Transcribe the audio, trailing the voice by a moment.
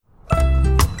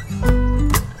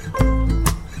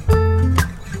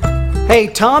Hey,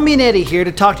 Tommy and Eddie here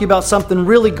to talk to you about something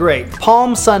really great,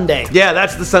 Palm Sunday. Yeah,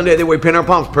 that's the Sunday that we paint our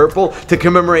palms purple to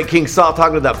commemorate King Saul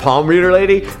talking to that palm reader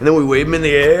lady, and then we wave him in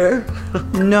the air.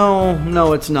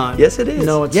 No, it's not. Yes, it is.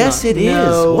 No, it's yes, not. Yes, it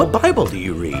No. is. What Bible do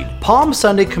you read? Palm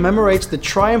Sunday commemorates the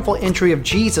triumphal entry of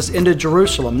Jesus into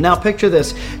Jerusalem. Now picture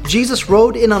this. Jesus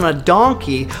rode in on a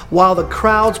donkey while the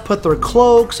crowds put their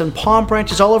cloaks and palm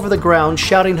branches all over the ground,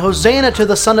 shouting, "Hosanna to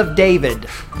the Son of David."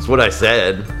 That's what I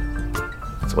said.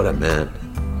 That's what I meant.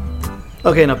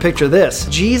 Okay, now picture this.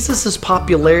 Jesus'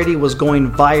 popularity was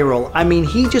going viral. I mean,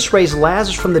 he just raised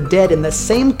Lazarus from the dead in the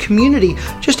same community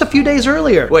just a few days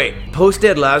earlier. Wait,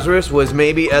 post-dead Lazarus was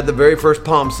maybe at the very first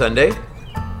Palm Sunday?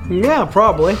 Yeah,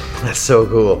 probably. That's so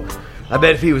cool. I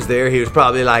bet if he was there, he was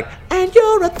probably like, "And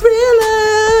you're a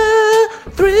thriller,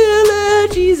 thriller,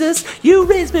 Jesus. You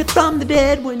raised me from the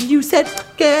dead when you said,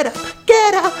 get up,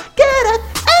 get up, get up,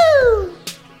 ooh."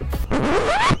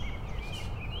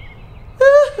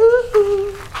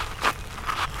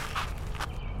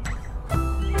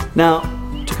 Now,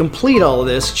 to complete all of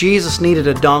this, Jesus needed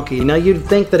a donkey. Now, you'd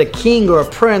think that a king or a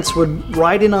prince would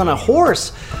ride in on a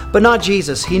horse, but not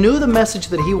Jesus. He knew the message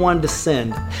that he wanted to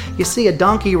send. You see, a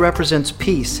donkey represents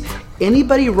peace.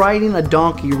 Anybody riding a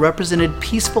donkey represented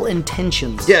peaceful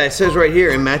intentions. Yeah, it says right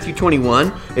here in Matthew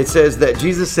 21, it says that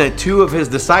Jesus sent 2 of his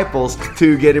disciples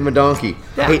to get him a donkey.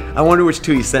 Yeah. Hey, I wonder which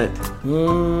 2 he sent.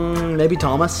 Maybe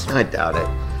Thomas. I doubt it.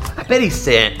 I bet he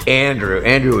sent Andrew.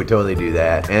 Andrew would totally do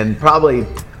that. And probably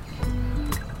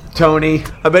Tony.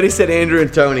 I bet he said Andrew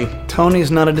and Tony. Tony's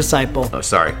not a disciple. Oh,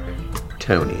 sorry.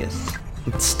 Tony is.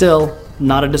 Still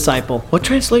not a disciple. What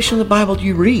translation of the Bible do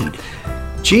you read?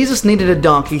 Jesus needed a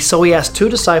donkey, so he asked 2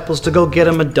 disciples to go get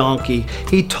him a donkey.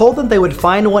 He told them they would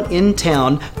find one in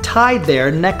town, tied there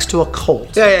next to a colt.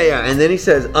 Yeah. And then he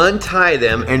says, untie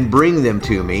them and bring them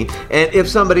to me. And if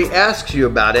somebody asks you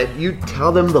about it, you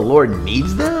tell them the Lord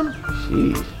needs them?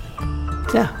 Jeez.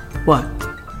 Yeah, what?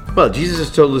 Well, Jesus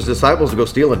just told his disciples to go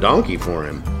steal a donkey for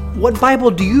him. What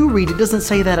Bible do you read? It doesn't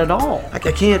say that at all. I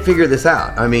can't figure this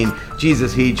out. I mean,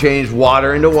 Jesus, he changed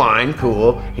water into wine.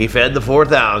 Cool. He fed the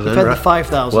 4,000. He fed the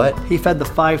 5,000. What? He fed the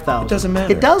 5,000. It doesn't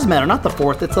matter. It does matter, not the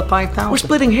 4th. It's the 5,000. We're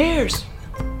splitting hairs.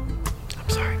 I'm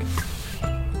sorry.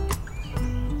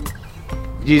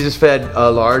 Jesus fed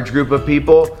a large group of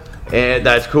people, and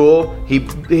that's cool. He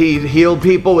healed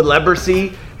people with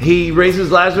leprosy. He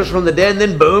raises Lazarus from the dead, and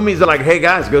then boom, he's like, "Hey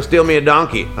guys, go steal me a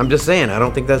donkey." I'm just saying, I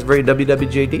don't think that's very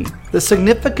WWJD. The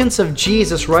significance of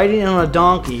Jesus riding on a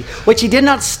donkey, which he did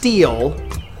not steal,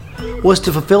 was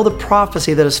to fulfill the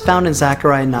prophecy that is found in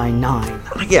Zechariah 9:9.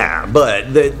 Yeah, but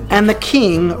And the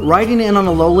king riding in on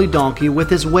a lowly donkey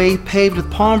with his way paved with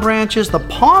palm branches, the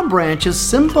palm branches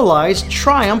symbolize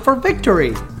triumph or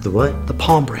victory. the what? The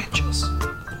palm branches.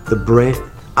 The branch.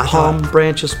 Palm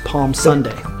branches, Palm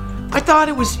Sunday. I thought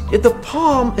it was the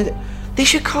palm. They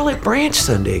should call it Branch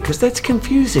Sunday because that's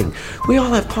confusing. We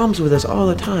all have palms with us all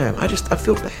the time. I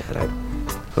feel bad.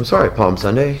 I'm sorry, Palm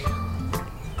Sunday.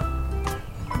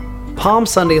 Palm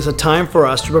Sunday is a time for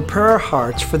us to prepare our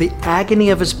hearts for the agony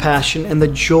of his passion and the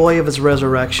joy of his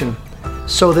resurrection.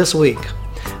 So this week,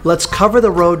 let's cover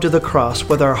the road to the cross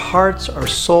with our hearts, our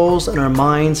souls, and our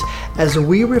minds as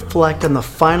we reflect on the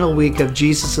final week of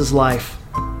Jesus' life.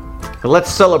 And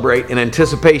let's celebrate in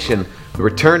anticipation the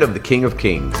return of the King of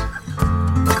Kings.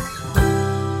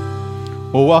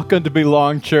 Well, welcome to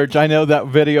Belong Church. I know that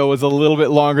video was a little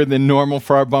bit longer than normal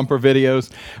for our bumper videos,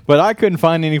 but I couldn't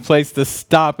find any place to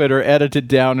stop it or edit it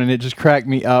down, and it just cracked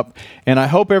me up. And I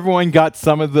hope everyone got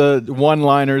some of the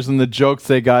one-liners and the jokes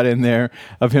they got in there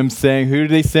of him saying, who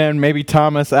did they send? Maybe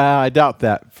Thomas? I doubt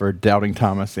that for doubting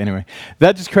Thomas. Anyway,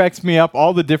 that just cracks me up,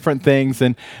 all the different things.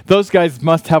 And those guys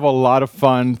must have a lot of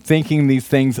fun thinking these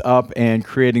things up and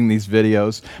creating these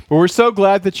videos. But we're so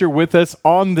glad that you're with us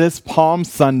on this Palm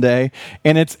Sunday.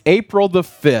 And it's April the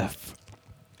 5th,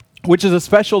 which is a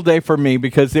special day for me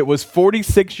because it was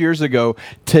 46 years ago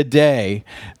today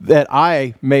that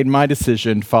I made my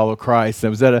decision to follow Christ. I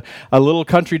was at a little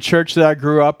country church that I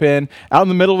grew up in, out in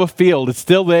the middle of a field. It's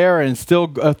still there, and it's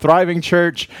still a thriving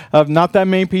church of not that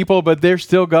many people, but they're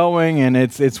still going, and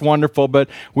it's wonderful. But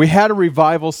we had a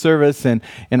revival service, and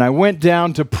I went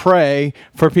down to pray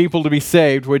for people to be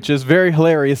saved, which is very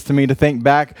hilarious to me to think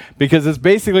back because it's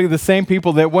basically the same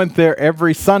people that went there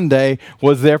every Sunday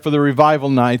was there for the revival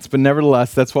nights. But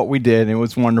nevertheless, that's what we did. And it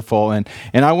was wonderful. And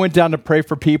I went down to pray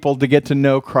for people to get to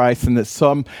know Christ and that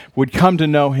some would come to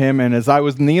know him. And as I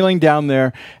was kneeling down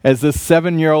there as this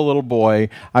 7-year-old little boy,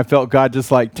 I felt God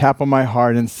just like tap on my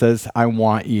heart and says, I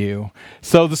want you.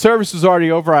 So the service was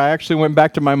already over. I actually went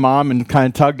back to my mom and kind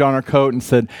of tugged on her coat and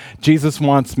said, Jesus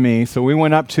wants me. So we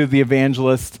went up to the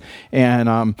evangelist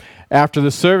and after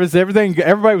the service.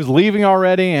 Everybody was leaving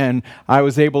already, and I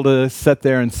was able to sit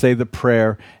there and say the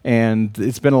prayer, and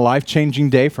it's been a life-changing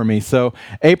day for me. So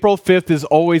April 5th is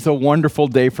always a wonderful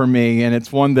day for me, and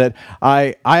it's one that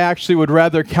I actually would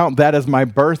rather count that as my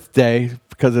birthday,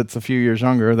 because it's a few years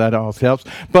younger. That also helps.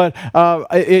 But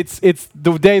it's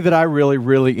the day that I really,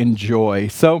 really enjoy.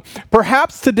 So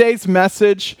perhaps today's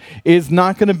message is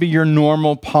not going to be your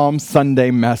normal Palm Sunday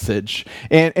message.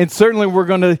 And certainly we're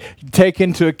going to take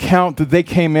into account that they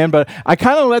came in, but I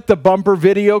kind of let the bumper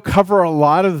video cover a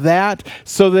lot of that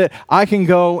so that I can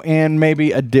go in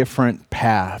maybe a different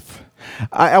path.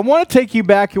 I want to take you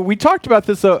back. We talked about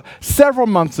this several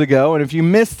months ago, and if you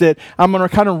missed it, I'm going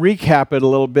to kind of recap it a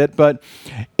little bit. But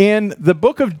in the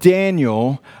book of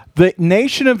Daniel, the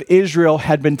nation of Israel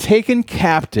had been taken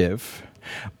captive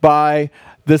by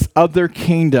this other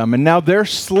kingdom, and now they're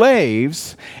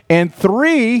slaves, and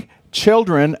 3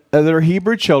 children, they're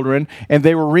Hebrew children, and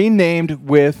they were renamed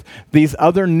with these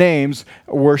other names,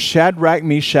 were Shadrach,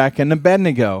 Meshach, and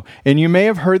Abednego. And you may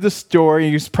have heard the story.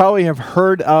 You probably have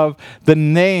heard of the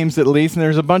names at least. And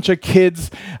there's a bunch of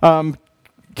kids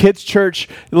church,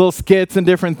 little skits and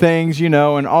different things, and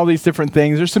all these different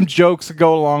things. There's some jokes that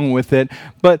go along with it.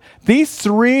 But these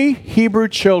 3 Hebrew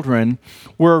children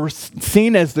were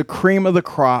seen as the cream of the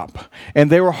crop. And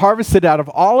they were harvested out of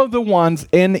all of the ones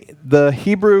in the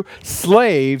Hebrew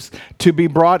slaves to be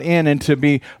brought in and to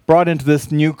be brought into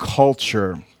this new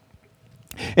culture.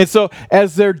 And so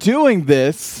as they're doing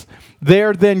this,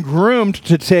 they're then groomed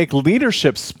to take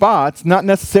leadership spots, not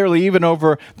necessarily even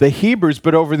over the Hebrews,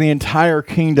 but over the entire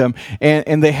kingdom.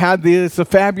 And they had this a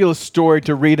fabulous story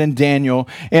to read in Daniel.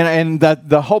 And that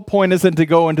the whole point isn't to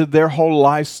go into their whole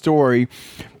life story.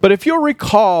 But if you'll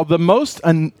recall, the most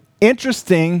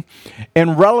interesting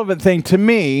and relevant thing to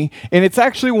me, and it's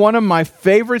actually one of my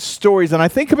favorite stories, and I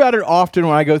think about it often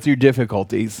when I go through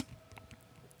difficulties,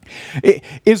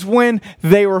 is when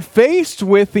they were faced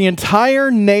with the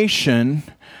entire nation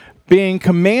being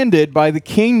commanded by the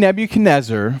king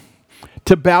Nebuchadnezzar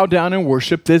to bow down and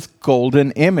worship this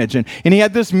golden image. And he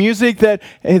had this music that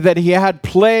he had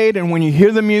played, and when you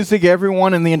hear the music,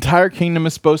 everyone in the entire kingdom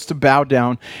is supposed to bow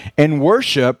down and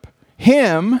worship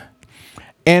him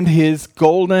and his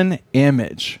golden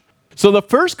image. So the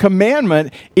first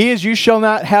commandment is you shall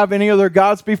not have any other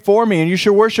gods before me, and you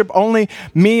shall worship only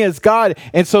me as God.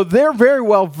 And so they're very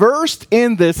well versed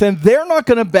in this, and they're not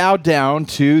going to bow down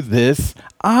to this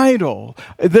idol,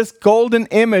 this golden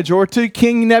image, or to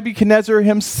King Nebuchadnezzar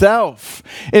himself.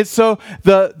 And so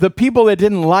the people that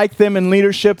didn't like them in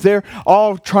leadership, they're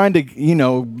all trying to,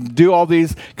 do all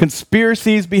these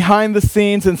conspiracies behind the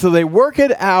scenes. And so they work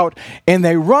it out, and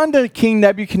they run to King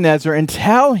Nebuchadnezzar and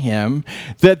tell him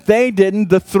that they didn't,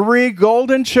 the 3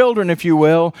 golden children, if you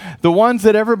will, the ones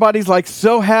that everybody's like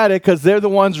so had it because they're the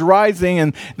ones rising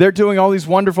and they're doing all these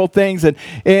wonderful things. And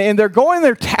they're going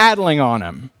there tattling on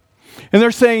him. And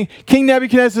they're saying, King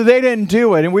Nebuchadnezzar, they didn't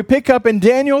do it. And we pick up in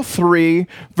Daniel 3,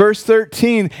 verse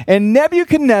 13. And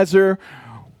Nebuchadnezzar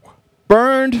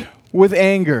burned with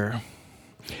anger.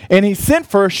 And he sent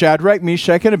for Shadrach,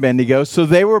 Meshach, and Abednego, so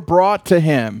they were brought to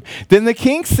him. Then the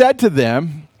king said to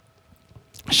them,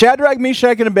 Shadrach,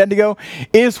 Meshach, and Abednego,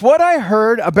 is what I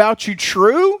heard about you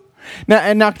true?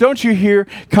 Now, don't you hear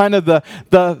kind of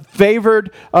the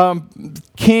favored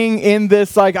king in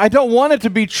this? Like, I don't want it to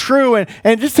be true,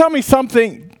 and just tell me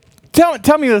something.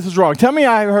 Tell me this is wrong. Tell me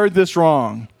I heard this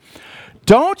wrong.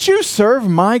 Don't you serve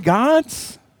my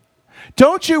gods?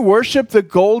 Don't you worship the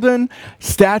golden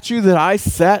statue that I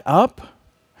set up?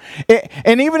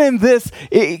 And even in this,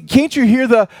 can't you hear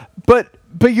but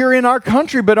you're in our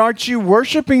country, but aren't you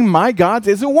worshiping my gods?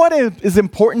 Isn't what is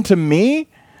important to me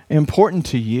important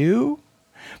to you?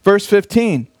 Verse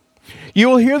 15, you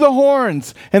will hear the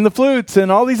horns and the flutes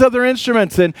and all these other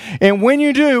instruments. And when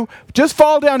you do, just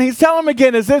fall down. He's telling them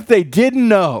again as if they didn't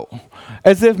know.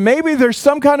 As if maybe there's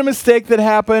some kind of mistake that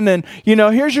happened and,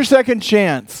 here's your second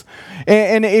chance.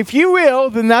 And if you will,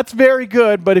 then that's very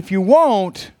good. But if you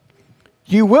won't,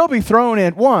 you will be thrown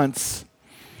at once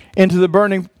into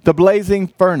the blazing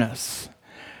furnace.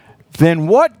 Then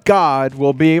what God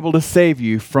will be able to save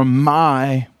you from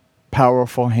my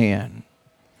powerful hand?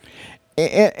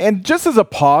 And just as a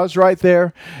pause right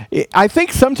there, I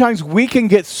think sometimes we can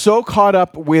get so caught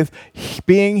up with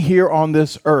being here on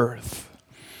this earth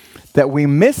that we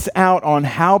miss out on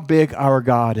how big our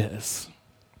God is.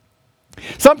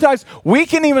 Sometimes we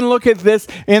can even look at this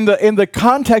in the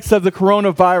context of the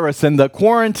coronavirus and the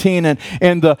quarantine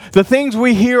and the things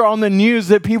we hear on the news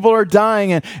that people are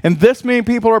dying and this many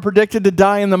people are predicted to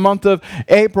die in the month of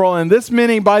April and this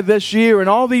many by this year and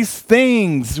all these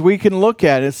things we can look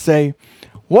at and say,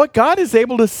 What? God is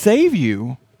able to save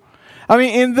you. I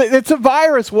mean, it's a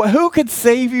virus. Who could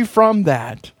save you from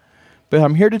that? But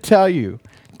I'm here to tell you,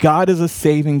 God is a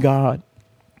saving God.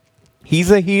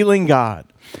 He's a healing God.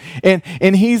 And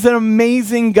he's an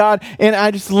amazing God. And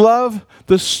I just love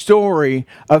the story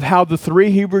of how the 3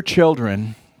 Hebrew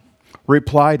children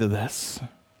reply to this.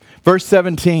 Verse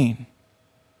 16.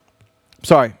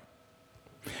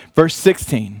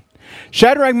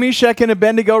 Shadrach, Meshach, and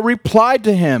Abednego replied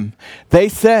to him. They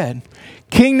said,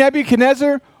 King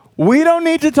Nebuchadnezzar, we don't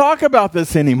need to talk about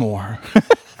this anymore.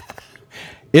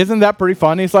 Isn't that pretty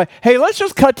funny? It's like, hey, let's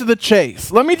just cut to the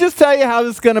chase. Let me just tell you how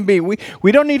this is going to be.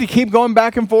 We don't need to keep going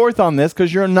back and forth on this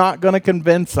because you're not going to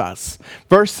convince us.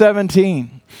 Verse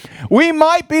 17. We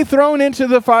might be thrown into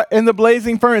the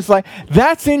blazing furnace. Like,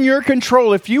 that's in your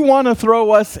control if you want to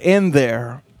throw us in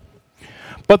there.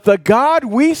 But the God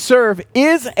we serve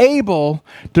is able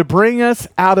to bring us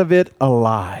out of it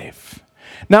alive.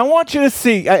 Now, I want you to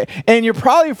see, and you're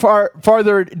probably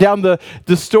farther down the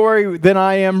story than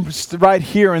I am right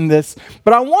here in this,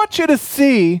 but I want you to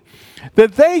see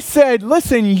that they said,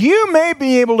 listen, you may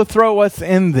be able to throw us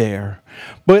in there,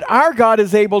 but our God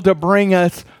is able to bring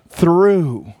us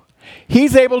through.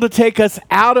 He's able to take us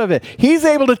out of it. He's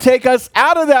able to take us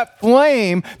out of that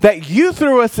flame that you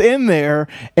threw us in there,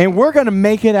 and we're going to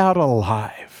make it out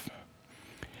alive.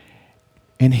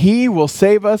 And he will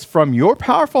save us from your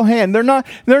powerful hand. They're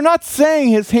not saying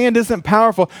his hand isn't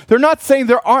powerful. They're not saying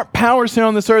there aren't powers here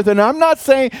on this earth. And I'm not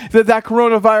saying that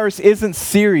coronavirus isn't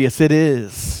serious. It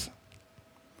is.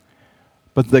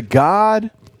 But the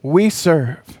God we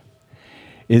serve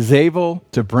is able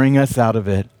to bring us out of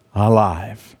it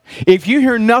alive. If you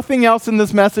hear nothing else in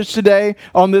this message today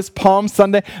on this Palm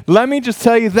Sunday, let me just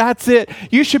tell you that's it.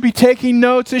 You should be taking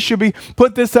notes. It should be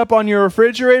put this up on your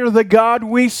refrigerator. The God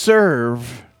we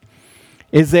serve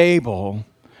is able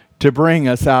to bring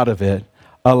us out of it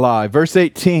alive. Verse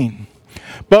 18.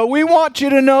 But we want you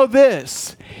to know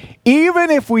this. Even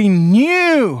if we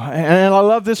knew, and I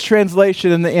love this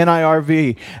translation in the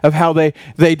NIRV of how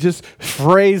they just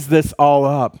phrase this all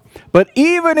up. But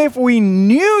even if we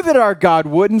knew that our God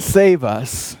wouldn't save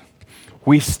us,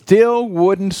 we still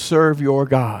wouldn't serve your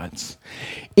gods.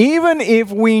 Even if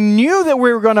we knew that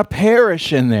we were going to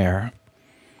perish in there,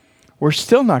 we're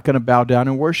still not going to bow down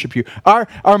and worship you.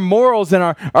 Our morals and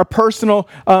our personal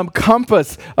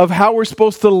compass of how we're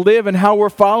supposed to live and how we're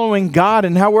following God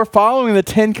and how we're following the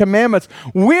 10 Commandments,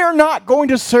 we're not going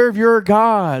to serve your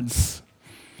gods.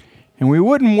 And we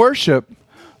wouldn't worship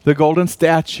the golden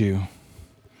statue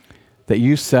that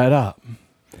you set up.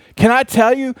 Can I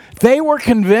tell you, they were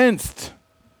convinced.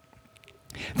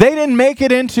 They didn't make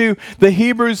it into the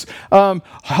Hebrews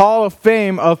Hall of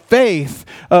Fame of faith,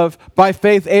 of by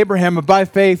faith Abraham, and by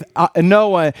faith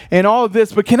Noah, and all of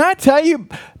this. But can I tell you,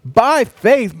 by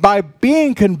faith, by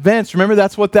being convinced, remember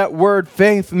that's what that word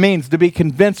faith means, to be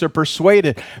convinced or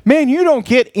persuaded. Man, you don't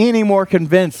get any more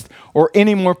convinced or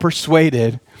any more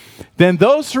persuaded than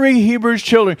those 3 Hebrew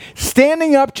children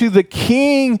standing up to the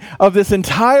king of this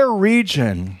entire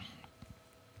region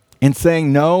and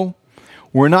saying, no,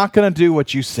 we're not going to do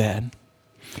what you said.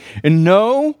 And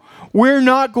no, we're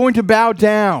not going to bow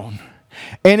down.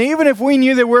 And even if we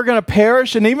knew that we're going to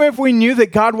perish, and even if we knew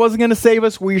that God wasn't going to save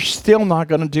us, we're still not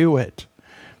going to do it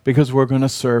because we're going to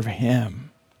serve him.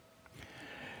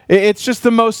 It's just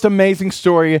the most amazing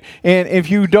story. And if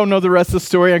you don't know the rest of the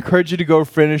story, I encourage you to go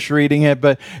finish reading it.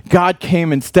 But God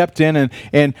came and stepped in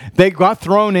and they got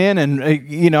thrown in. And,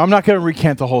 I'm not going to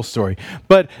recant the whole story.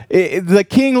 But the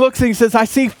king looks and he says, I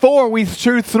see 4. We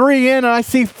threw 3 in and I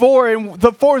see 4. And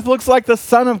the 4th looks like the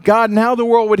Son of God. And how in the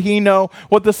world would he know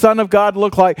what the Son of God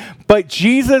looked like? But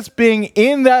Jesus being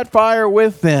in that fire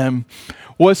with them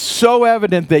was so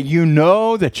evident that you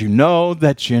know that you know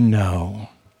that you know.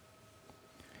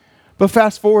 But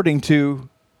fast forwarding to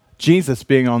Jesus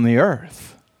being on the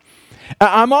earth.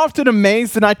 I'm often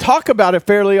amazed, and I talk about it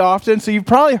fairly often, so you've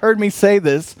probably heard me say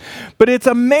this, but it's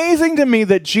amazing to me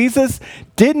that Jesus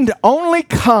didn't only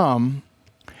come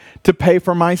to pay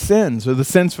for my sins or the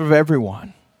sins of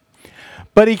everyone,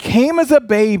 but he came as a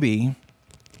baby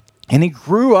and he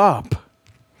grew up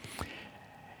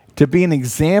to be an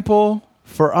example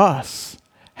for us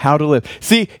how to live.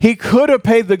 See, he could have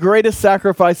paid the greatest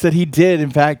sacrifice that he did, in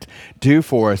fact, do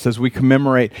for us as we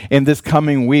commemorate in this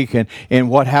coming week and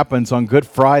what happens on Good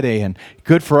Friday, and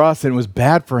good for us, and it was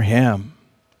bad for him.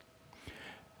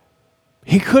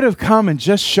 He could have come and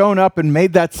just shown up and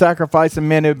made that sacrifice, and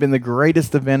man, it would have been the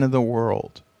greatest event in the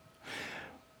world.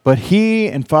 But he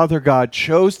and Father God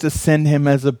chose to send him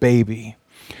as a baby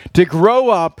to grow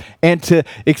up and to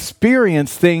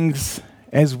experience things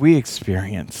as we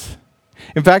experience.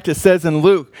 In fact, it says in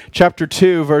Luke chapter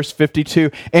 2, verse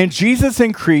 52, and Jesus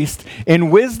increased in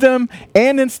wisdom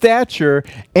and in stature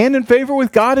and in favor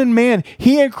with God and man.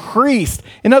 He increased.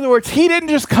 In other words, he didn't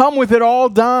just come with it all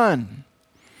done.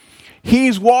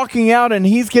 He's walking out and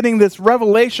he's getting this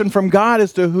revelation from God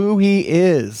as to who he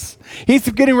is. He's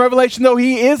getting revelation, though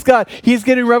he is God. He's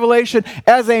getting revelation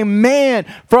as a man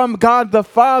from God the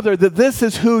Father that this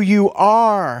is who you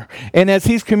are. And as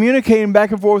he's communicating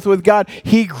back and forth with God,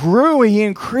 he grew, he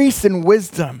increased in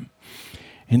wisdom,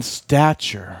 in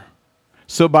stature.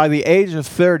 So by the age of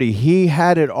 30, he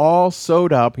had it all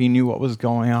sewed up. He knew what was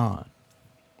going on.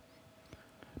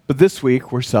 But this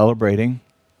week, we're celebrating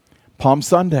Palm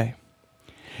Sunday.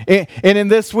 And in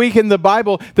this week in the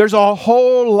Bible, there's a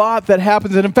whole lot that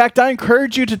happens. And in fact, I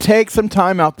encourage you to take some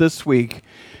time out this week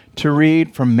to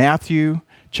read from Matthew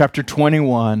chapter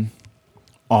 21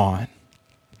 on.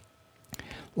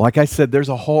 Like I said, there's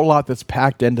a whole lot that's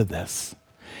packed into this.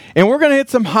 And we're going to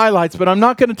hit some highlights, but I'm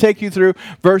not going to take you through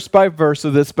verse by verse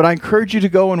of this, but I encourage you to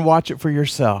go and watch it for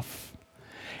yourself.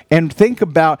 And think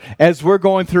about, as we're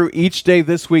going through each day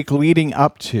this week leading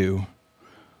up to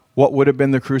what would have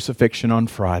been the crucifixion on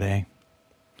Friday,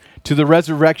 to the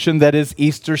resurrection that is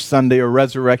Easter Sunday or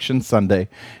Resurrection Sunday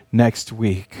next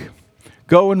week.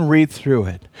 Go and read through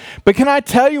it. But can I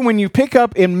tell you, when you pick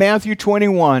up in Matthew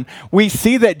 21, we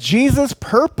see that Jesus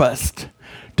purposed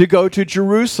to go to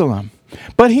Jerusalem.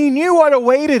 But he knew what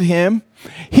awaited him.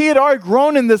 He had already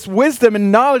grown in this wisdom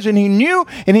and knowledge, and he knew,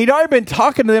 and he'd already been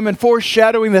talking to them and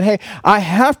foreshadowing that, hey, I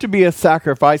have to be a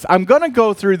sacrifice. I'm going to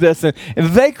go through this. And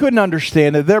they couldn't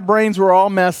understand it. Their brains were all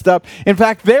messed up. In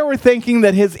fact, they were thinking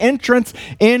that his entrance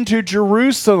into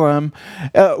Jerusalem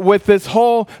with this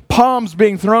whole palms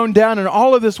being thrown down and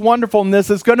all of this wonderfulness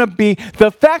is going to be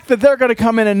the fact that they're going to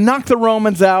come in and knock the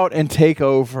Romans out and take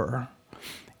over.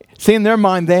 See, in their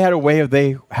mind, they had a way of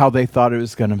how they thought it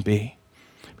was going to be.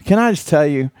 Can I just tell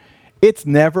you, it's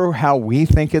never how we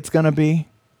think it's going to be.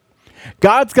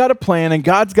 God's got a plan and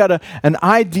God's got an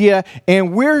idea,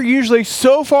 and we're usually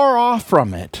so far off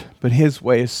from it, but his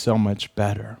way is so much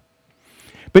better.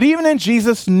 But even in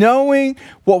Jesus knowing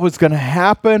what was going to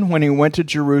happen when he went to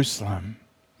Jerusalem,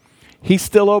 he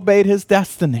still obeyed his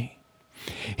destiny.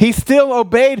 He still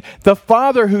obeyed the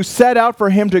Father who set out for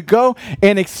him to go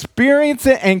and experience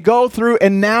it and go through,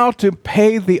 and now to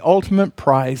pay the ultimate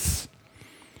price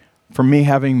for me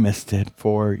having missed it,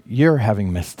 for your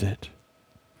having missed it.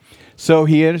 So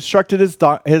he instructed his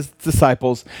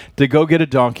disciples to go get a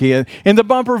donkey. And the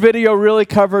bumper video really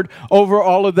covered over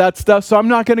all of that stuff, so I'm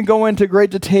not going to go into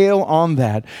great detail on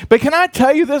that. But can I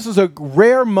tell you, this is a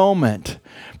rare moment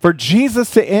for Jesus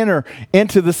to enter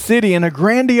into the city in a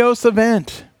grandiose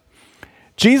event.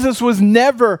 Jesus was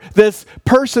never this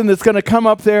person that's going to come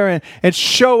up there and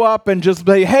show up and just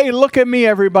say, hey, look at me,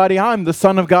 everybody, I'm the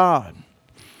Son of God.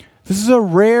 This is a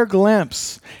rare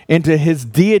glimpse into his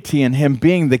deity and him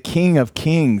being the King of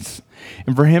Kings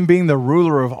and for him being the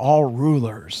ruler of all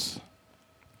rulers.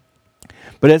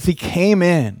 But as he came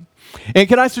in, and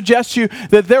can I suggest to you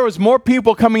that there was more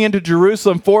people coming into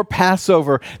Jerusalem for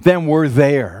Passover than were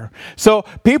there. So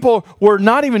people were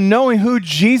not even knowing who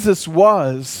Jesus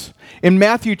was. In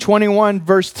Matthew 21,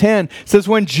 verse 10, it says,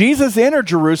 when Jesus entered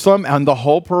Jerusalem and the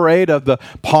whole parade of the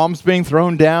palms being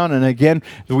thrown down, and again,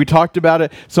 we talked about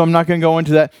it, so I'm not going to go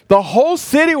into that. The whole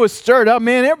city was stirred up,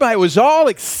 man. Everybody was all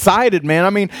excited, man. I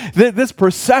mean, this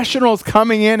processional is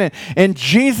coming in, and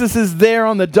Jesus is there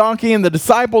on the donkey, and the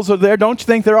disciples are there. Don't you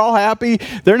think they're all happy?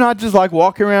 They're not just like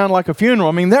walking around like a funeral.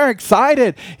 I mean, they're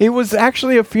excited. It was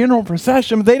actually a funeral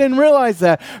procession, but they didn't realize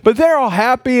that. But they're all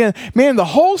happy, and man, the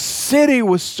whole city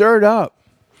was stirred up.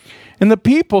 And the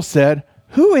people said,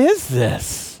 who is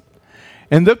this?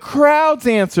 And the crowds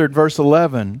answered, verse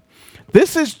 11,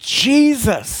 this is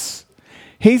Jesus.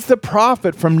 He's the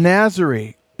prophet from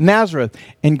Nazareth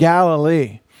in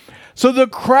Galilee. So the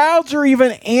crowds are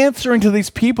even answering to these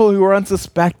people who are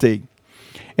unsuspecting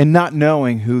and not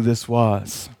knowing who this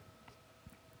was.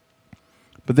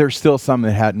 But there's still some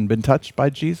that hadn't been touched by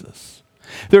Jesus.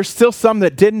 There's still some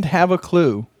that didn't have a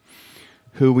clue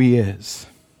who he is.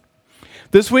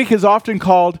 This week is often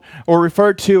called or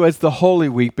referred to as the Holy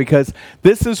Week because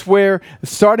this is where,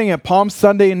 starting at Palm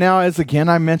Sunday and now, as again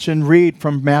I mentioned, read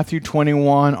from Matthew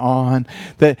 21 on,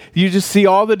 that you just see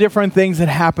all the different things that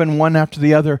happen one after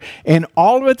the other, and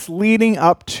all of it's leading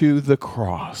up to the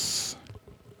cross.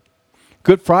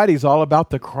 Good Friday is all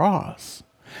about the cross.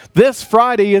 This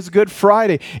Friday is Good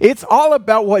Friday. It's all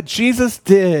about what Jesus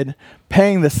did,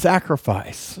 paying the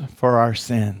sacrifice for our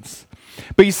sins.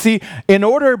 But you see, in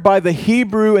order by the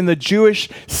Hebrew and the Jewish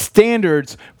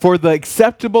standards for the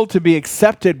acceptable to be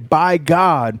accepted by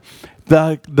God,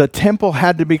 the temple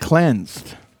had to be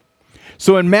cleansed.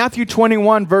 So in Matthew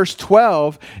 21, verse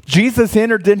 12, Jesus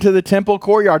entered into the temple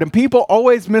courtyard, and people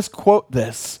always misquote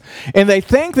this. And they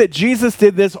think that Jesus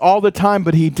did this all the time,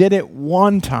 but he did it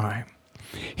one time.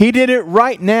 He did it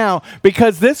right now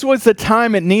because this was the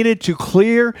time it needed to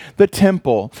clear the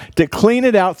temple, to clean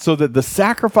it out so that the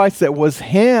sacrifice that was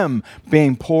him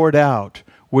being poured out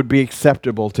would be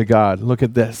acceptable to God. Look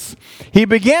at this. He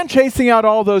began chasing out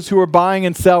all those who were buying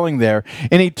and selling there,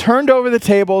 and he turned over the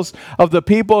tables of the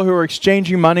people who were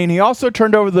exchanging money, and he also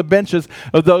turned over the benches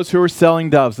of those who were selling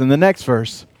doves. In the next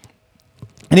verse,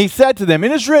 and he said to them,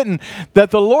 it is written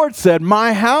that the Lord said,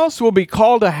 my house will be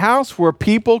called a house where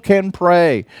people can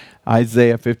pray.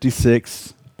 Isaiah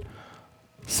 56:7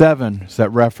 is that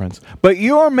reference. But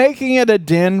you are making it a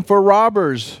den for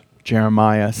robbers.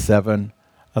 Jeremiah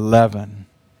 7:11.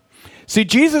 See,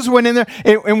 Jesus went in there,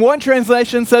 and one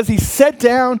translation says he sat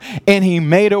down and he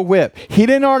made a whip. He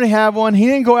didn't already have one. He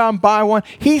didn't go out and buy one.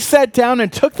 He sat down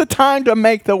and took the time to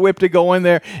make the whip, to go in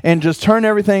there and just turn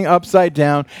everything upside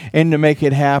down and to make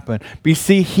it happen. But you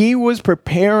see, he was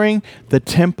preparing the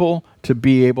temple to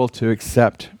be able to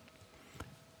accept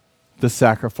the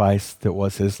sacrifice that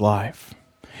was his life.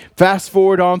 Fast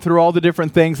forward on through all the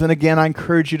different things, and again, I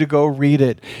encourage you to go read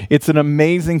it. It's an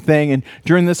amazing thing, and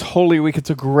during this Holy Week,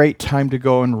 it's a great time to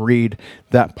go and read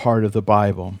that part of the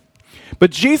Bible.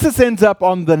 But Jesus ends up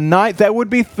on the night, that would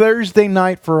be Thursday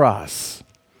night for us.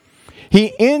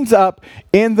 He ends up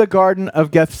in the Garden of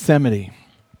Gethsemane,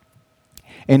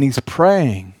 and he's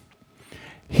praying.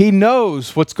 He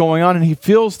knows what's going on, and he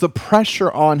feels the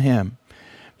pressure on him.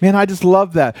 Man, I just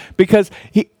love that because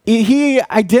he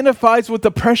identifies with the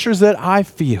pressures that I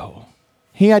feel.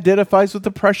 He identifies with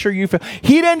the pressure you feel.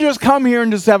 He didn't just come here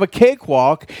and just have a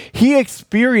cakewalk. He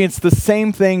experienced the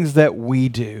same things that we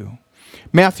do.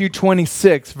 Matthew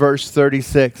 26, verse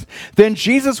 36. Then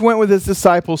Jesus went with his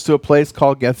disciples to a place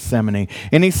called Gethsemane,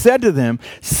 and he said to them,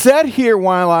 sit here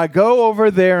while I go over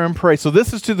there and pray. So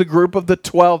this is to the group of the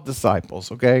 12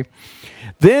 disciples, okay?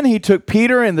 Then he took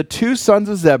Peter and the two sons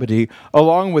of Zebedee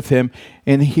along with him,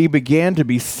 and he began to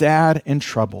be sad and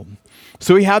troubled.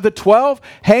 So he had the 12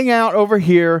 hang out over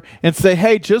here and say,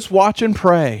 hey, just watch and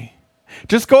pray.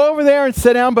 Just go over there and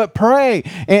sit down, but pray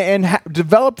and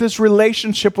develop this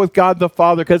relationship with God the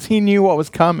Father, because he knew what was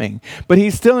coming. But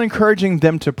he's still encouraging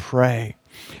them to pray.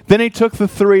 Then he took the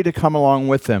 3 to come along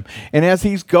with him. And as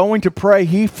he's going to pray,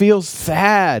 he feels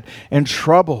sad and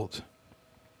troubled.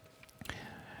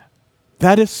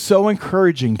 That is so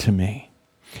encouraging to me.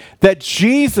 That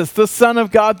Jesus, the Son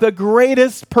of God, the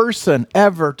greatest person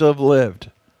ever to have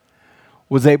lived,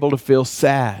 was able to feel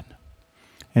sad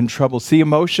and troubled. See,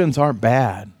 emotions aren't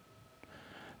bad.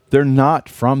 They're not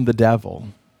from the devil.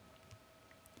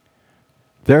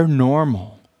 They're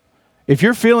normal. If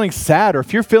you're feeling sad or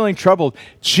if you're feeling troubled,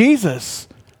 Jesus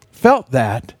felt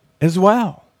that as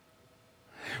well.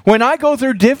 When I go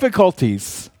through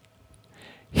difficulties,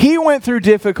 he went through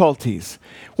difficulties.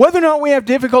 Whether or not we have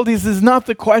difficulties is not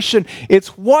the question.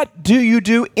 It's what do you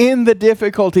do in the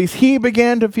difficulties? He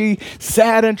began to be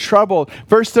sad and troubled.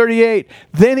 Verse 38,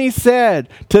 then he said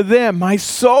to them, my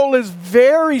soul is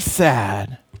very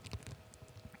sad,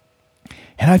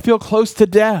 and I feel close to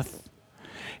death.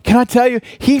 Can I tell you,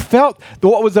 he felt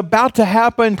what was about to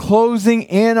happen closing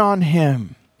in on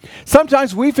him.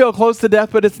 Sometimes we feel close to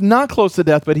death, but it's not close to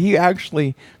death, but he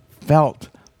actually felt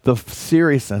the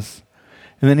seriousness.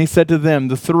 And then he said to them,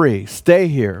 the 3, stay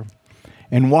here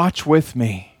and watch with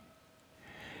me.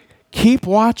 Keep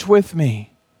watch with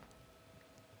me.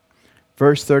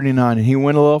 Verse 39, and he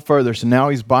went a little further, so now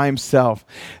he's by himself.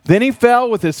 Then he fell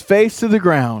with his face to the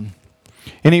ground,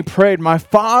 and he prayed, my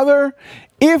Father,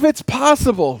 if it's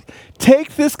possible,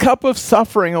 take this cup of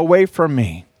suffering away from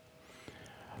me.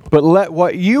 But let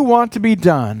what you want to be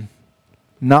done,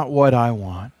 not what I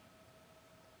want.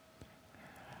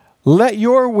 Let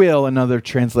your will, another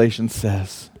translation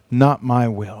says, not my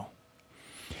will.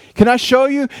 Can I show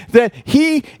you that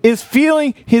he is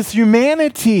feeling his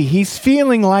humanity? He's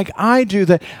feeling like I do,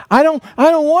 that I don't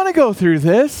want to go through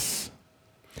this.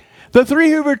 The 3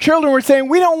 Hebrew children were saying,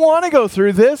 we don't want to go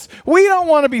through this. We don't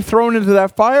want to be thrown into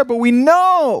that fire, but we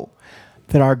know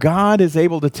that our God is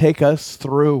able to take us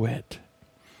through it.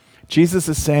 Jesus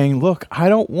is saying, look, I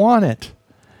don't want it.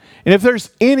 And if there's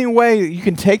any way that you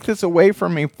can take this away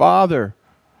from me, Father,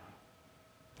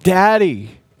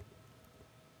 Daddy,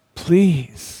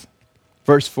 please.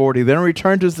 Verse 40, then he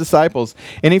returned to his disciples,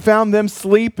 and he found them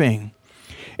sleeping.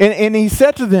 And he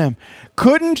said to them,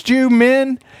 couldn't you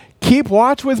men keep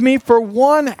watch with me for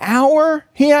 1 hour?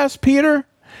 He asked Peter.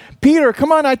 Peter,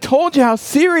 come on, I told you how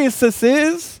serious this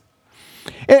is.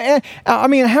 I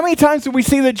mean, how many times did we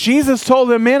see that Jesus told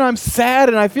them, man, I'm sad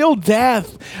and I feel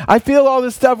death. I feel all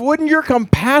this stuff. Wouldn't your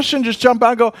compassion just jump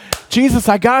out and go, Jesus,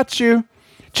 I got you.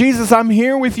 Jesus, I'm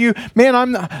here with you. Man,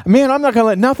 I'm not going to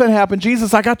let nothing happen.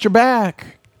 Jesus, I got your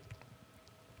back.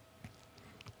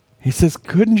 He says,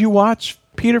 couldn't you watch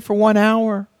Peter for 1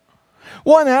 hour?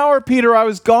 1 hour, Peter, I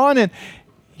was gone, and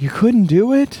you couldn't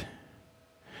do it?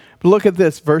 But look at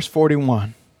this, verse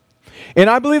 41. And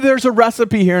I believe there's a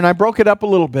recipe here, and I broke it up a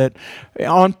little bit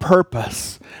on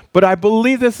purpose. But I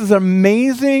believe this is an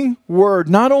amazing word,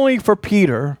 not only for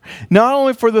Peter, not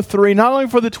only for the 3, not only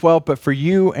for the 12, but for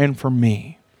you and for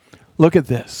me. Look at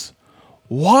this.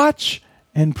 Watch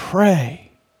and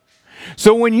pray.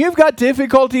 So when you've got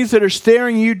difficulties that are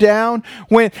staring you down,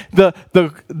 when the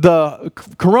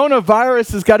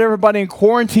coronavirus has got everybody in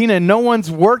quarantine and no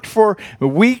one's worked for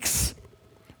weeks.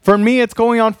 For me, it's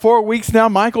going on 4 weeks now.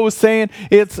 Michael was saying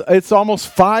it's almost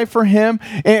 5 for him,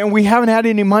 and we haven't had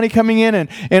any money coming in,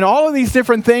 and all of these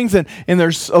different things, and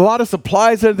there's a lot of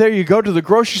supplies that are there. You go to the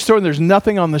grocery store, and there's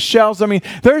nothing on the shelves. I mean,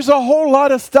 there's a whole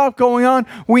lot of stuff going on.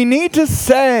 We need to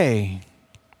say,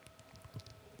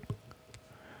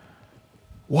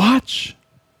 watch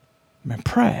and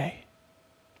pray.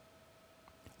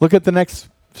 Look at the next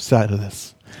side of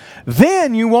this.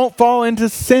 Then you won't fall into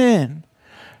sin.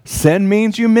 Sin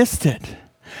means you missed it.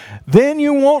 Then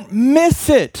you won't miss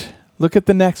it. Look at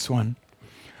the next one.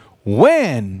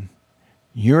 When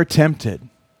you're tempted.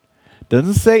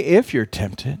 Doesn't say if you're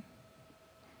tempted. It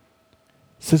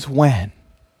says when.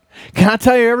 Can I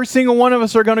tell you, every single one of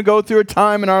us are going to go through a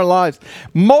time in our lives,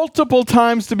 multiple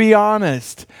times to be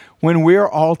honest, when we're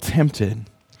all tempted.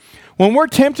 When we're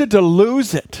tempted to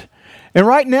lose it. And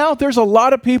right now, there's a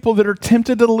lot of people that are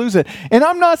tempted to lose it. And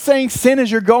I'm not saying sin is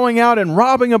you're going out and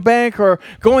robbing a bank or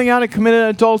going out and committing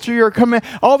adultery or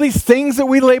all these things that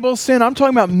we label sin. I'm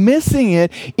talking about missing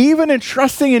it, even in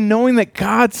trusting and knowing that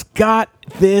God's got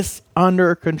this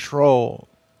under control.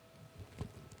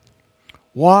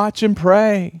 Watch and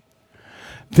pray.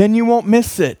 Then you won't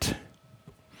miss it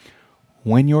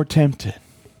when you're tempted.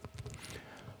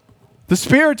 The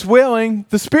Spirit's willing.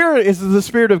 The Spirit is the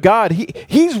Spirit of God.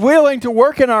 He's willing to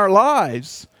work in our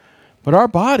lives. But our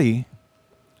body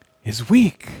is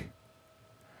weak.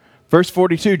 Verse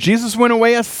 42, Jesus went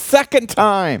away a second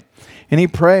time and he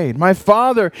prayed, my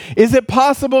Father, is it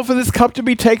possible for this cup to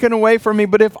be taken away from me?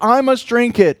 But if I must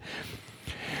drink it,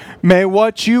 may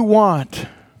what you want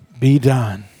be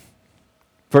done.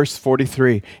 Verse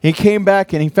 43, he came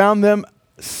back and he found them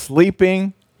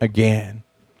sleeping again,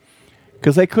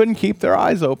 because they couldn't keep their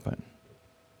eyes open.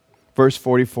 Verse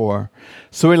 44.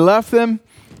 So he left them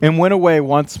and went away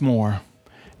once more.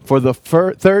 For the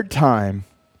third time,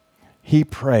 he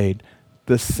prayed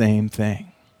the same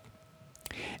thing.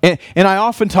 And I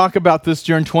often talk about this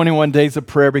during 21 days of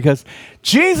prayer because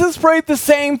Jesus prayed the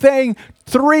same thing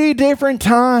 3 different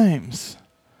times.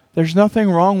 There's nothing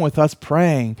wrong with us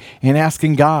praying and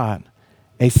asking God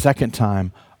a second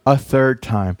time, a third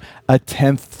time, a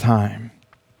 10th time.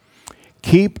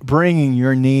 Keep bringing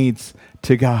your needs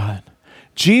to God.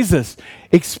 Jesus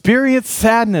experienced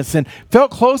sadness and felt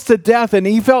close to death, and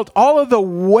he felt all of the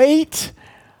weight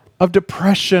of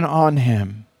depression on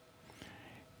him.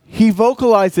 He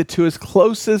vocalized it to his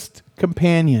closest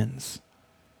companions,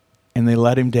 and they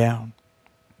let him down.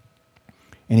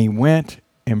 And he went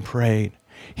and prayed.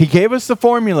 He gave us the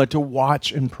formula to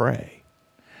watch and pray.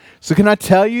 So can I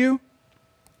tell you,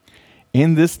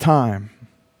 in this time,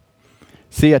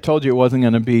 see, I told you it wasn't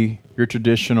going to be your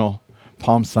traditional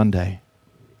Palm Sunday.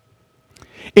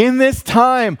 In this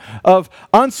time of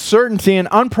uncertainty and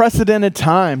unprecedented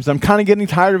times, I'm kind of getting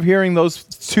tired of hearing those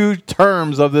 2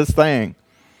 terms of this thing.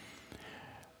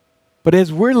 But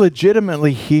as we're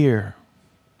legitimately here,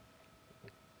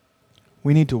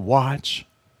 we need to watch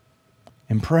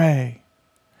and pray.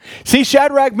 See,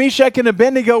 Shadrach, Meshach, and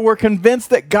Abednego were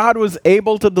convinced that God was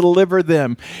able to deliver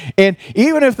them. And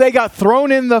even if they got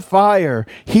thrown in the fire,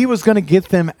 he was going to get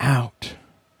them out.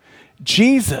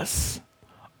 Jesus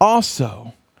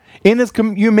also, in his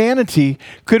humanity,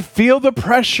 could feel the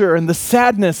pressure and the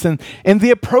sadness and the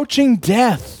approaching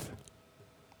death.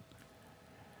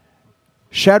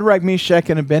 Shadrach,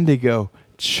 Meshach, and Abednego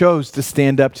chose to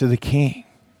stand up to the king.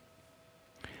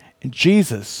 And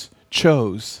Jesus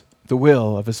chose the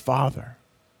will of his Father.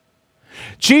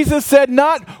 Jesus said,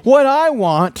 not what I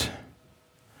want.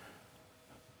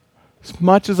 As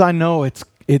much as I know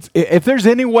if there's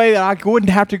any way that I wouldn't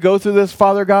have to go through this,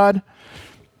 Father God,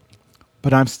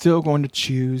 but I'm still going to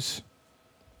choose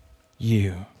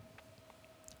you.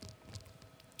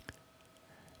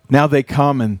 Now they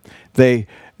come and they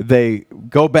they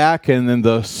go back, and then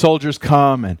the soldiers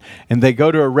come and they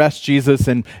go to arrest Jesus.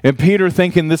 And Peter,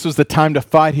 thinking this was the time to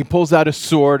fight, he pulls out his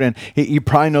sword, and you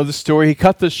probably know the story. He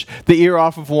cut the ear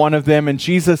off of one of them, and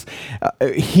Jesus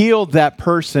healed that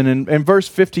person. And in verse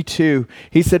 52,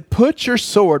 he said, "Put your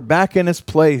sword back in its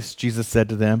place," Jesus said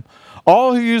to them.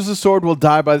 "All who use the sword will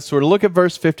die by the sword." Look at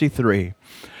verse 53.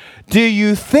 "Do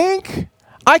you think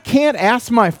I can't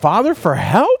ask my Father for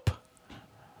help?"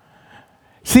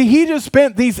 See, he just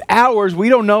spent these hours. We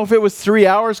don't know if it was 3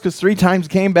 hours because 3 times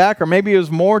came back, or maybe it was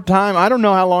more time. I don't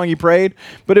know how long he prayed,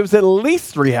 but it was at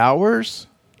least 3 hours.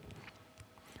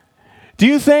 Do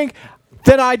you think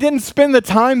that I didn't spend the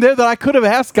time there, that I could have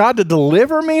asked God to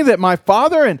deliver me, that my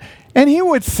Father, and he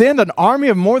would send an army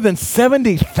of more than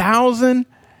 70,000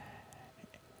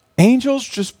 angels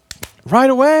just right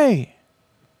away?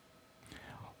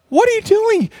 What are you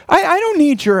doing? I don't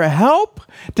need your help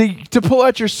to pull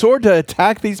out your sword to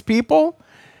attack these people.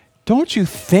 Don't you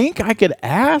think I could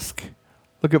ask?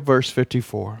 Look at verse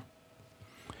 54.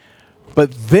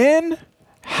 But then,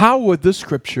 how would the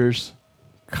scriptures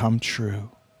come true?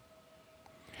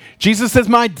 Jesus says,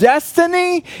 my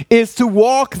destiny is to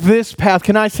walk this path.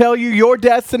 Can I tell you, your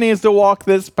destiny is to walk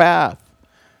this path.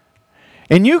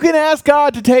 And you can ask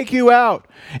God to take you out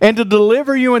and to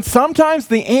deliver you, and sometimes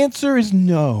the answer is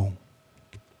no.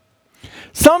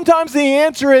 Sometimes the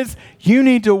answer is you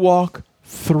need to walk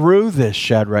through this,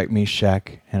 Shadrach,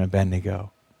 Meshach, and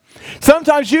Abednego.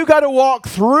 Sometimes you got to walk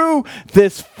through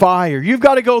this fire. You've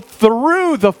got to go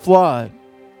through the flood.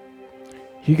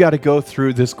 You got to go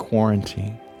through this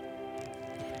quarantine.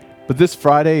 But this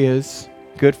Friday is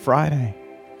Good Friday.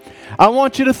 I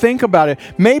want you to think about it.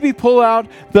 Maybe pull out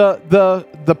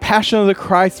the Passion of the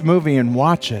Christ movie and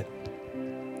watch it.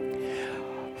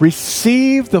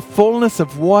 Receive the fullness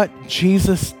of what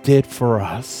Jesus did for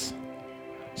us.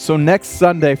 So next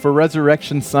Sunday, for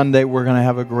Resurrection Sunday, we're going to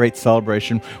have a great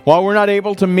celebration. While we're not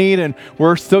able to meet, and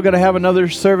we're still going to have another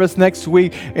service next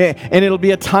week, and it'll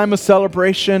be a time of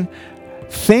celebration,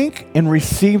 think and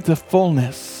receive the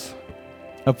fullness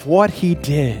of what he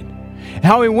did.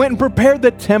 How he went and prepared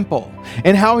the temple,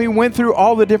 and how he went through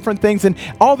all the different things and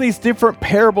all these different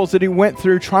parables that he went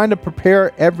through trying to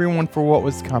prepare everyone for what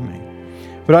was coming.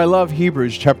 But I love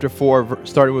Hebrews chapter 4,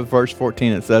 starting with verse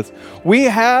 14. It says, we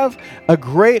have a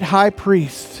great high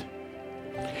priest.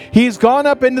 He's gone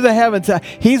up into the heavens.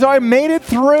 He's already made it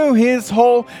through his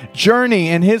whole journey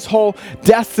and his whole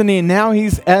destiny. And now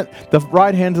he's at the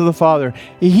right hand of the Father.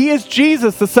 He is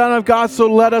Jesus, the Son of God.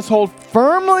 So let us hold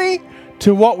firmly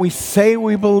to what we say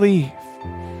we believe.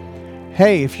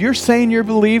 Hey, if you're saying you're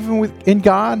believing in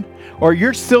God, or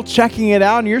you're still checking it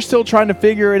out and you're still trying to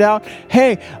figure it out,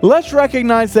 hey, let's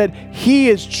recognize that he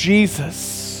is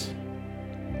Jesus.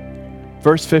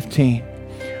 Verse 15.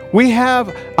 We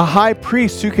have a high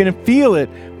priest who can feel it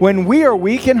when we are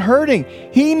weak and hurting.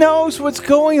 He knows what's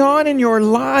going on in your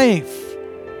life.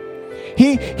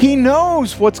 He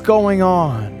knows what's going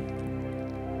on.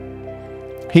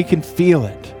 He can feel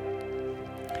it.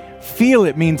 Feel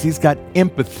it means he's got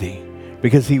empathy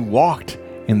because he walked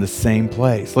in the same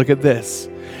place. Look at this.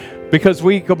 Because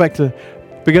we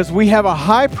have a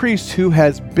high priest who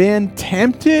has been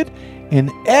tempted in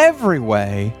every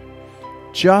way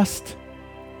just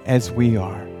as we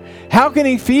are. How can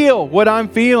he feel what I'm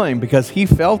feeling? Because he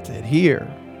felt it here.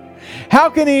 How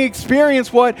can he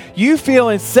experience what you feel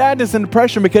in sadness and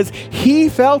depression? Because he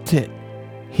felt it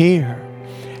here.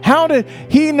 How did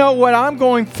he know what I'm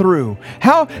going through?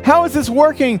 How is this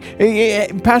working?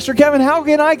 Pastor Kevin, how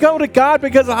can I go to God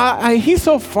because he's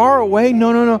so far away?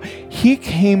 No. He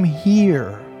came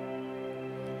here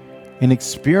and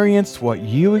experienced what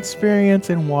you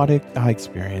experience and what I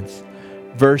experienced.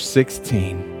 Verse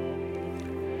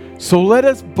 16. So let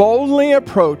us boldly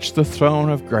approach the throne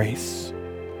of grace.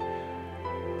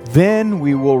 Then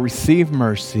we will receive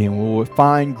mercy and we will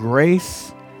find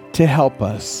grace to help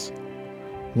us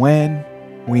when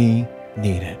we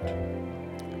need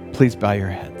it. Please bow your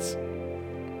heads.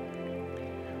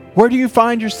 Where do you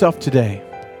find yourself today?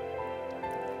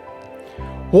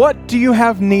 What do you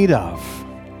have need of?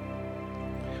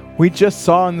 We just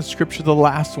saw in the scripture, the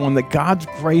last one, that God's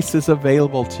grace is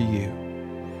available to you.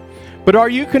 But are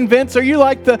you convinced? Are you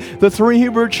like the 3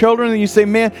 Hebrew children that you say,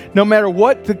 man, no matter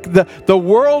what the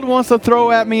world wants to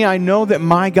throw at me, I know that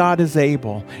my God is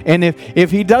able. And if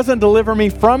he doesn't deliver me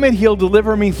from it, he'll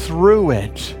deliver me through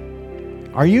it.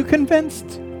 Are you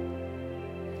convinced?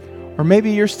 Or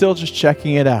maybe you're still just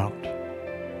checking it out.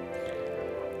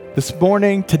 This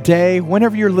morning, today,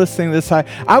 whenever you're listening to this,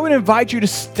 I would invite you to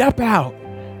step out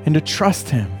and to trust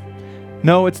him.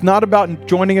 No, it's not about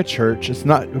joining a church. It's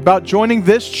not about joining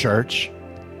this church.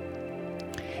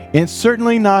 and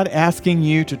certainly not asking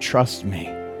you to trust me.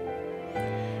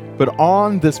 But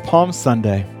on this Palm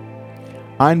Sunday,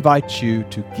 I invite you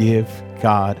to give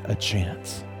God a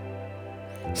chance.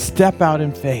 Step out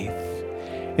in faith.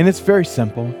 And it's very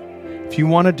simple. If you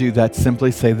want to do that,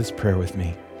 simply say this prayer with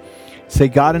me. Say,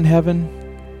 God in heaven,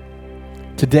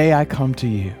 today I come to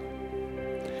you.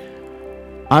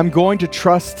 I'm going to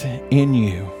trust in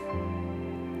you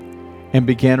and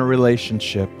begin a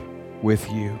relationship with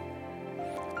you.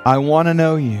 I want to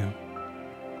know you.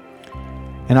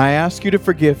 And I ask you to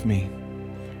forgive me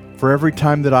for every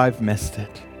time that I've missed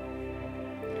it.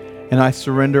 And I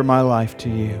surrender my life to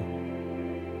you.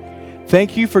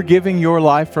 Thank you for giving your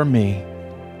life for me.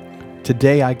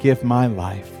 Today I give my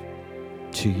life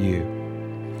to you.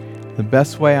 The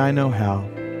best way I know how,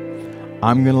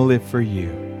 I'm going to live for you.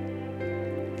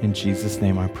 In Jesus'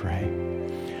 name I pray.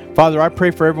 Father, I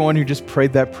pray for everyone who just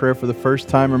prayed that prayer for the first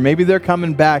time, or maybe they're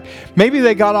coming back. Maybe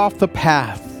they got off the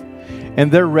path and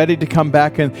they're ready to come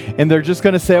back, and they're just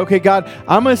going to say, okay, God,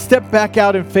 I'm going to step back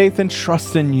out in faith and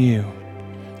trust in you.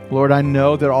 Lord, I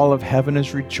know that all of heaven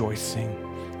is rejoicing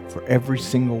for every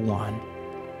single one.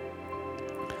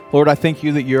 Lord, I thank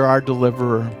you that you're our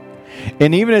deliverer.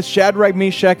 And even as Shadrach,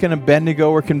 Meshach, and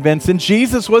Abednego were convinced, and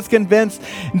Jesus was convinced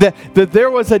that there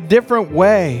was a different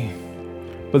way,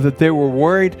 but that they were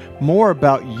worried more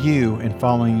about you and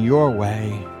following your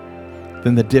way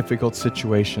than the difficult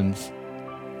situations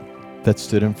that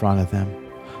stood in front of them.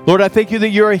 Lord, I thank you that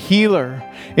you're a healer.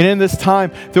 And in this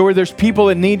time, where there's people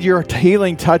that need your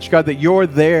healing touch, God, that you're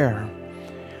there.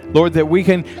 Lord, that we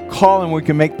can call and we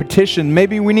can make petition.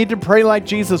 Maybe we need to pray like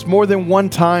Jesus more than one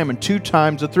time and 2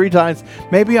 times or 3 times,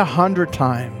 maybe 100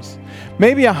 times.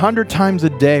 Maybe 100 times a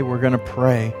day we're going to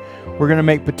pray. We're going to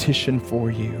make petition for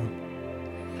you.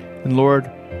 And Lord,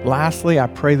 lastly, I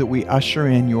pray that we usher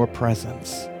in your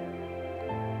presence.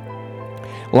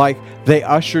 Like they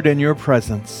ushered in your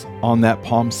presence on that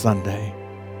Palm Sunday.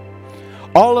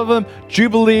 All of them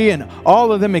jubilee and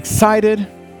all of them excited.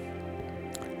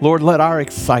 Lord, let our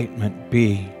excitement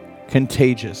be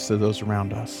contagious to those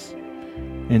around us.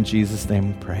 In Jesus' name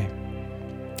we pray.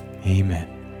 Amen.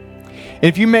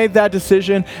 If you made that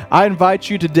decision, I invite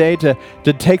you today to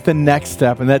take the next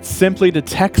step, and that's simply to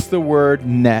text the word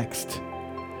NEXT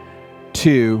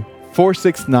to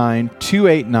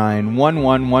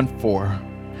 469-289-1114.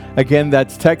 Again,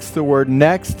 that's text the word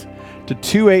NEXT to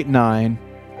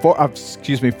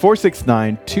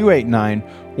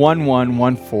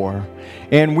 469-289-1114.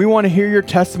 And we want to hear your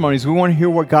testimonies. We want to hear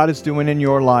what God is doing in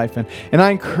your life. And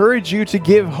I encourage you to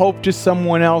give hope to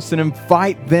someone else and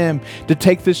invite them to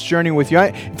take this journey with you.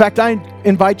 In fact, I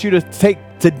invite you to take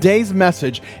today's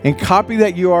message and copy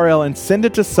that URL and send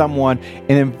it to someone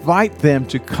and invite them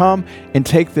to come and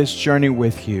take this journey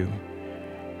with you.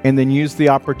 And then use the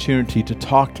opportunity to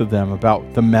talk to them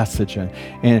about the message.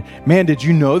 And man, did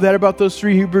you know that about those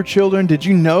 3 Hebrew children? Did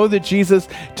you know that Jesus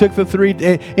took the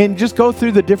 3? And just go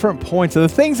through the different points of the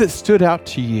things that stood out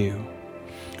to you.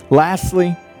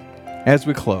 Lastly, as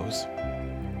we close,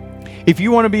 if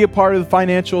you want to be a part of the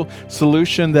financial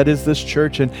solution that is this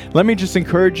church, and let me just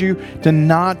encourage you to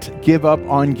not give up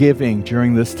on giving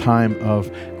during this time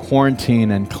of quarantine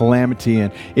and calamity.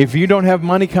 And if you don't have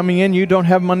money coming in, you don't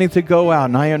have money to go out,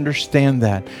 and I understand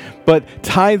that. But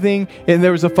tithing, and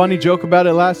there was a funny joke about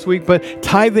it last week, but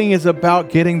tithing is about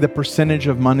getting the percentage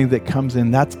of money that comes in.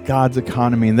 That's God's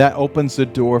economy, and that opens the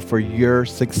door for your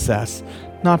success.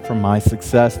 Not for my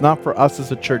success, not for us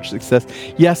as a church success.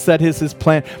 Yes, that is his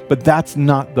plan, but that's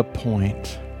not the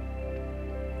point.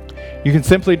 You can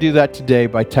simply do that today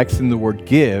by texting the word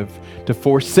GIVE to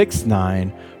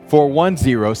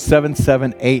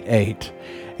 469-410-7788.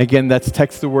 Again, that's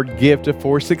text the word GIVE to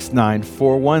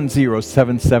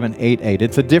 469-410-7788.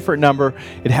 It's a different number.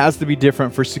 It has to be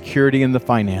different for security and the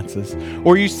finances.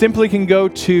 Or you simply can go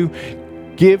to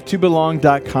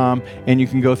givetobelong.com and you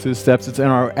can go through the steps. It's in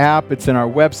our app, it's in our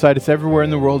website, it's everywhere in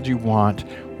the world you want.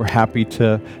 We're happy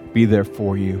to be there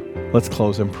for you. Let's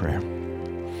close in prayer.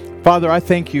 Father, I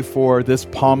thank you for this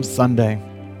Palm Sunday.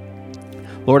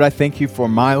 Lord, I thank you for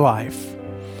my life.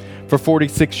 For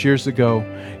 46 years ago,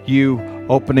 you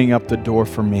opening up the door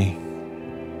for me.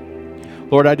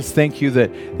 Lord, I just thank you that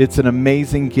it's an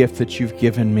amazing gift that you've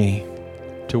given me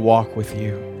to walk with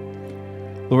you.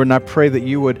 Lord, and I pray that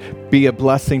you would be a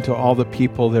blessing to all the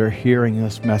people that are hearing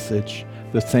this message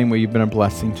the same way you've been a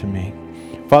blessing to me.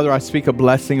 Father, I speak a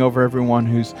blessing over everyone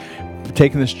who's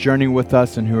taking this journey with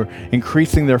us and who are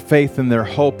increasing their faith and their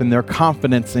hope and their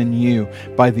confidence in you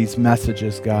by these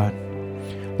messages, God.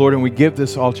 Lord, and we give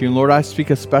this all to you. And Lord, I speak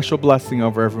a special blessing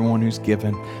over everyone who's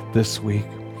given this week.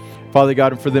 Father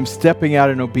God, and for them stepping out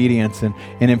in obedience and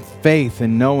in faith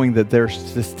and knowing that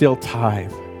there's to still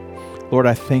tithe. Lord,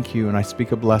 I thank you and I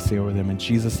speak a blessing over them. In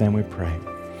Jesus' name we pray.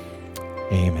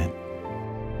 Amen.